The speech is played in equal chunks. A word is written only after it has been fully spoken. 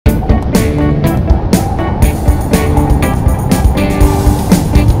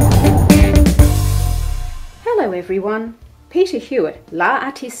everyone, Peter Hewitt, La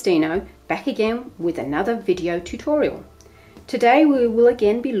Artistino, back again with another video tutorial. Today we will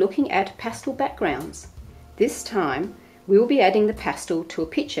again be looking at pastel backgrounds. This time we will be adding the pastel to a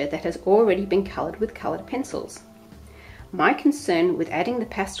picture that has already been coloured with coloured pencils. My concern with adding the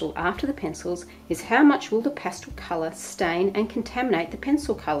pastel after the pencils is how much will the pastel colour stain and contaminate the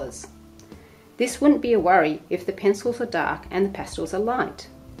pencil colours. This wouldn't be a worry if the pencils are dark and the pastels are light.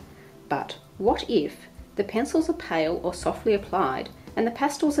 But what if the pencils are pale or softly applied and the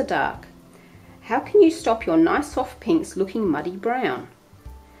pastels are dark? How can you stop your nice soft pinks looking muddy brown?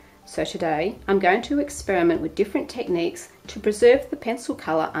 So today I'm going to experiment with different techniques to preserve the pencil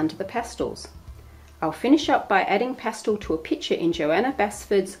colour under the pastels. I'll finish up by adding pastel to a picture in Joanna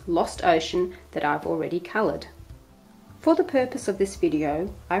Basford's Lost Ocean that I've already coloured. For the purpose of this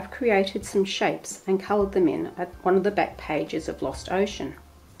video, I've created some shapes and coloured them in at one of the back pages of Lost Ocean.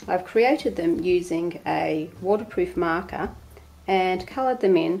 I've created them using a waterproof marker and coloured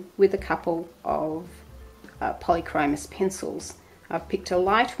them in with a couple of polychromos pencils. I've picked a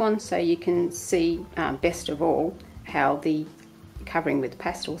light one so you can see best of all how the covering with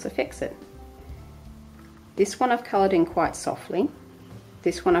pastels affects it. This one I've coloured in quite softly.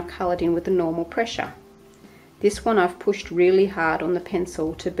 This one I've coloured in with the normal pressure. This one I've pushed really hard on the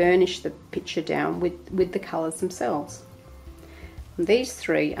pencil to burnish the picture down with the colours themselves. And these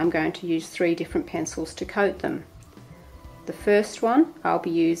three I'm going to use 3 different pencils to coat them. The first one I'll be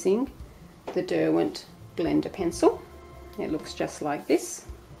using the Derwent blender pencil. It looks just like this.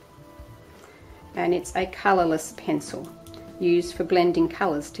 And it's a colourless pencil used for blending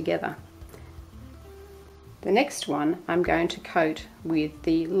colours together. The next one I'm going to coat with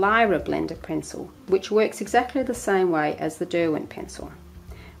the Lyra blender pencil, which works exactly the same way as the Derwent pencil.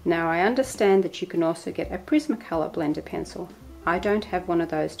 Now I understand that you can also get a Prismacolor blender pencil. I don't have one of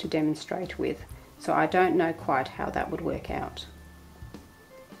those to demonstrate with, so I don't know quite how that would work out.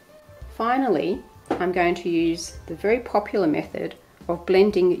 Finally, I'm going to use the very popular method of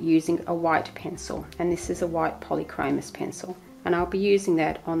blending using a white pencil, and this is a white polychromos pencil, and I'll be using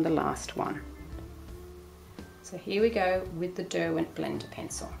that on the last one. So here we go with the Derwent blender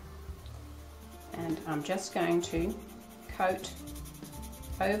pencil, and I'm just going to coat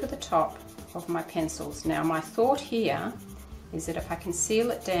over the top of my pencils. Now my thought here is that if I can seal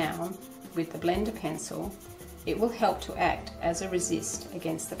it down with the blender pencil, it will help to act as a resist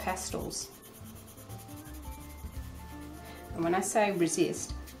against the pastels. And when I say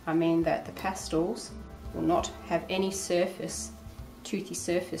resist, I mean that the pastels will not have any surface, toothy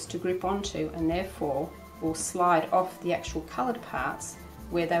surface to grip onto, and therefore will slide off the actual coloured parts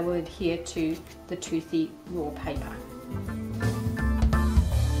where they will adhere to the toothy raw paper.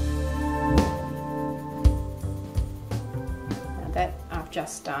 Now that I've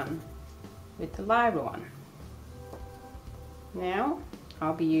just done with the Lyra one. Now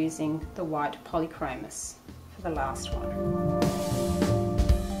I'll be using the white polychromos for the last one.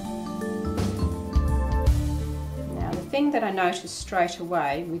 Now the thing that I noticed straight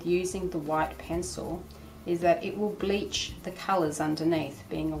away with using the white pencil is that it will bleach the colours underneath,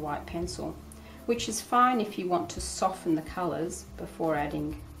 being a white pencil, which is fine if you want to soften the colours before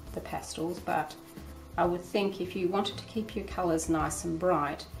adding the pastels, but I would think if you wanted to keep your colours nice and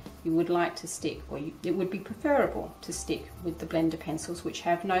bright, you would like to stick, or it would be preferable to stick with the blender pencils, which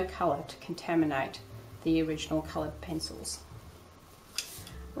have no colour to contaminate the original coloured pencils.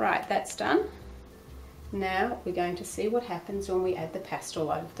 Right, that's done. Now we're going to see what happens when we add the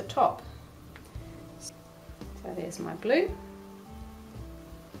pastel over the top. So there's my blue,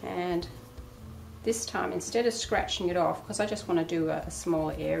 and this time instead of scratching it off, because I just want to do a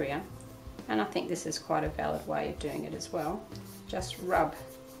smaller area, and I think this is quite a valid way of doing it as well, just rub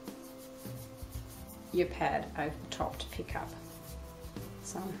your pad over the top to pick up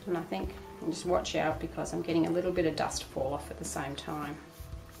some. And I think, and just watch out because I'm getting a little bit of dust fall off at the same time.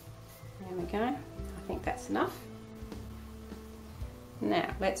 There we go, I think that's enough. Now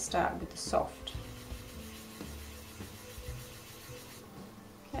let's start with the soft.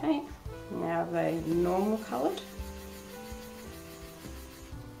 Okay, now the normal coloured.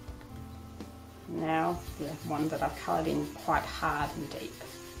 Now the one that I've coloured in quite hard and deep.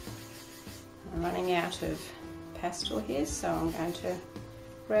 I'm running out of pastel here, so I'm going to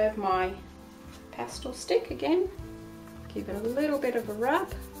grab my pastel stick again, give it a little bit of a rub,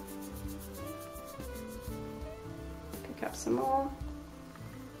 pick up some more.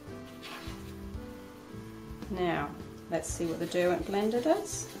 Now let's see what the Derwent blender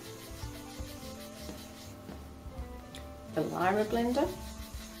does. The Lyra blender.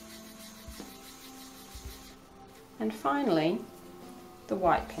 And finally, the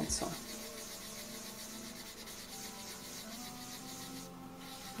white pencil.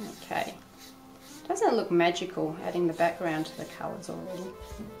 Okay, doesn't it look magical adding the background to the colours already?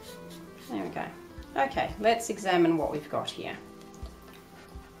 There we go. Okay, let's examine what we've got here.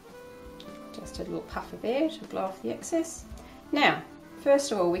 Just a little puff of air to blow off the excess. Now,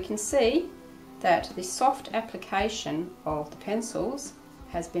 first of all, we can see that the soft application of the pencils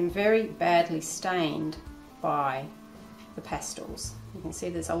has been very badly stained by the pastels. You can see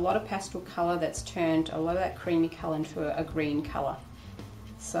there's a lot of pastel colour that's turned a lot of that creamy colour into a green colour.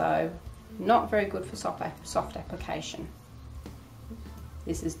 So, not very good for soft application.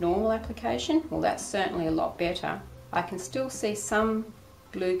 This is normal application. Well, that's certainly a lot better. I can still see some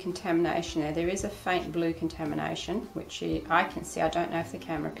blue contamination there. There is a faint blue contamination, which I can see. I don't know if the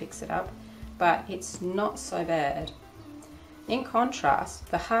camera picks it up, but it's not so bad. In contrast,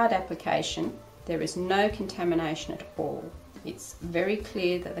 the hard application, there is no contamination at all. It's very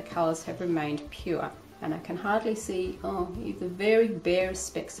clear that the colours have remained pure, and I can hardly see the very barest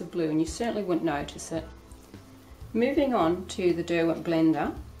specks of blue, and you certainly wouldn't notice it. Moving on to the Derwent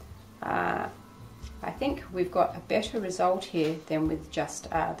blender, I think we've got a better result here than with just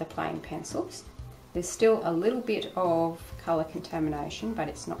the plain pencils. There's still a little bit of colour contamination, but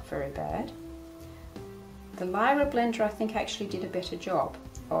it's not very bad. The Lyra blender, I think, actually did a better job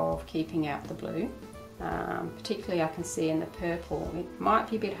of keeping out the blue. Particularly I can see in the purple. It might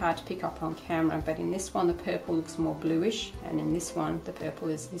be a bit hard to pick up on camera, but in this one the purple looks more bluish, and in this one the purple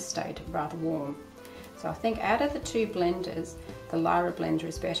is stayed rather warm. So I think out of the two blenders, the Lyra blender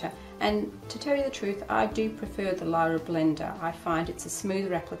is better. And to tell you the truth, I do prefer the Lyra blender. I find it's a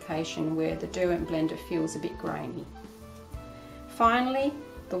smoother application where the Derwent blender feels a bit grainy. Finally,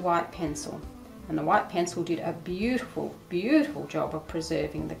 the white pencil. And the white pencil did a beautiful, beautiful job of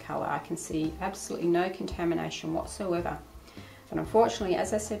preserving the colour. I can see absolutely no contamination whatsoever. But unfortunately,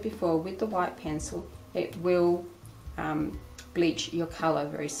 as I said before, with the white pencil, it will bleach your colour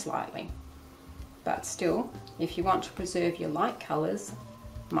very slightly. But still, if you want to preserve your light colours,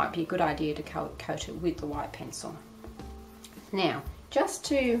 it might be a good idea to coat it with the white pencil. Now, just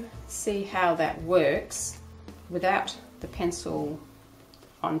to see how that works without the pencil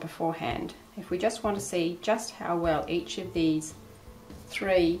on beforehand, if we just want to see just how well each of these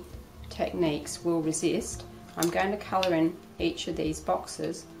three techniques will resist, I'm going to colour in each of these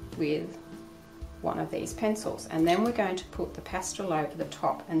boxes with one of these pencils, and then we're going to put the pastel over the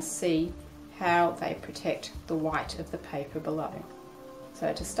top and see how they protect the white of the paper below.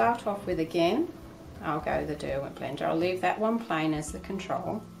 So to start off with, again, I'll go the Derwent blender. I'll leave that one plain as the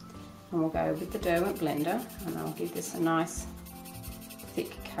control, and we'll go with the Derwent blender, and I'll give this a nice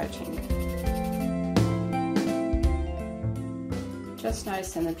thick coating. Just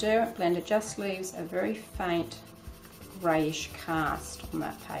noticing the Derwent blender just leaves a very faint greyish cast on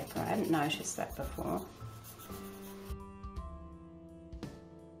that paper. I hadn't noticed that before.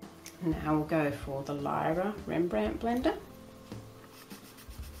 Now we'll go for the Lyra Rembrandt blender.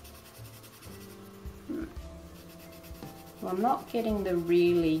 Well, I'm not getting the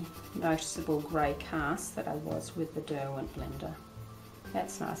really noticeable grey cast that I was with the Derwent blender.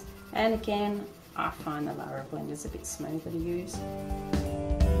 That's nice. And again, I find the Lyra blender is a bit smoother to use.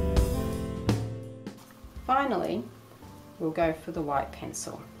 Finally, we'll go for the white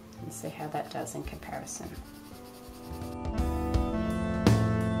pencil and see how that does in comparison.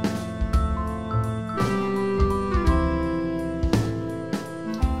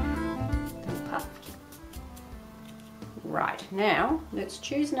 Right, now let's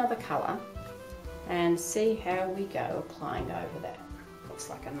choose another colour and see how we go applying over that. Looks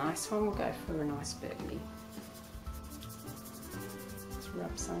like a nice one. We'll go for a nice burgundy. Let's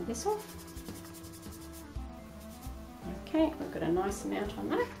rub some of this off. Okay, we've got a nice amount on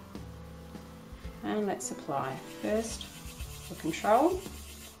that. And let's apply first the control,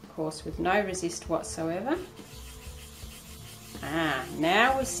 of course with no resist whatsoever.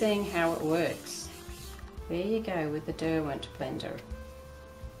 Now we're seeing how it works. There you go with the Derwent blender.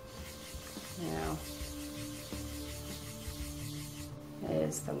 Now,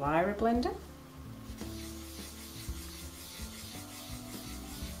 there's the Lyra blender.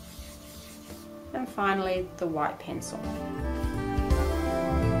 And finally, the white pencil.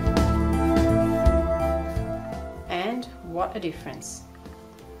 And what a difference.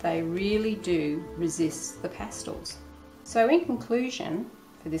 They really do resist the pastels. So in conclusion,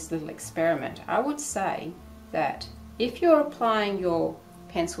 for this little experiment, I would say that if you're applying your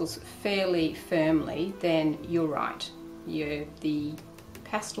pencils fairly firmly, then you're right. The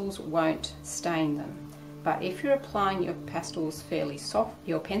pastels won't stain them. But if you're applying your pencils fairly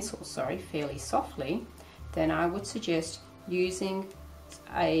softly, then I would suggest using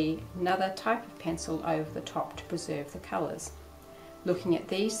another type of pencil over the top to preserve the colours. looking at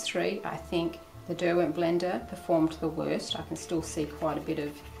these three, I think the Derwent blender performed the worst. I can still see quite a bit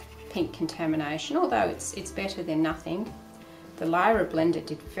of pink contamination, although it's better than nothing. The Lyra blender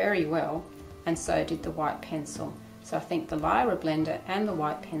did very well, and so did the white pencil. So I think the Lyra blender and the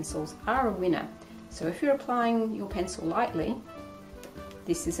white pencils are a winner. So if you're applying your pencil lightly,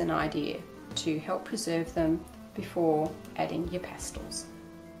 this is an idea to help preserve them before adding your pastels.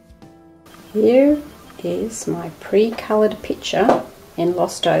 Here is my pre-coloured picture in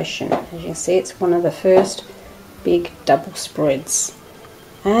Lost Ocean. As you can see, it's one of the first big double spreads.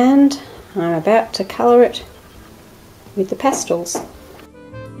 And I'm about to colour it with the pastels.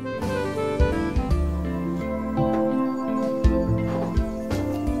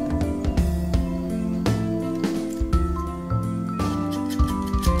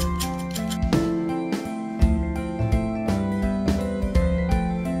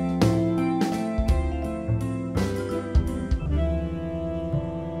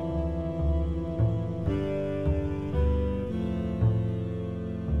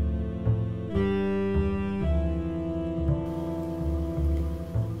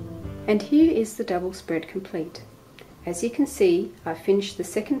 And here is the double spread complete. As you can see, I finished the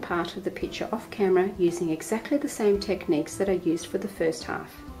second part of the picture off camera using exactly the same techniques that I used for the first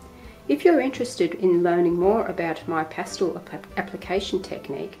half. If you're interested in learning more about my pastel application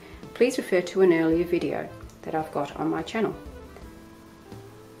technique, please refer to an earlier video that I've got on my channel.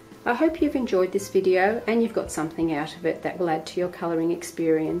 I hope you've enjoyed this video and you've got something out of it that will add to your colouring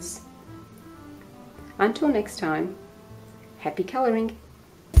experience. Until next time, happy colouring!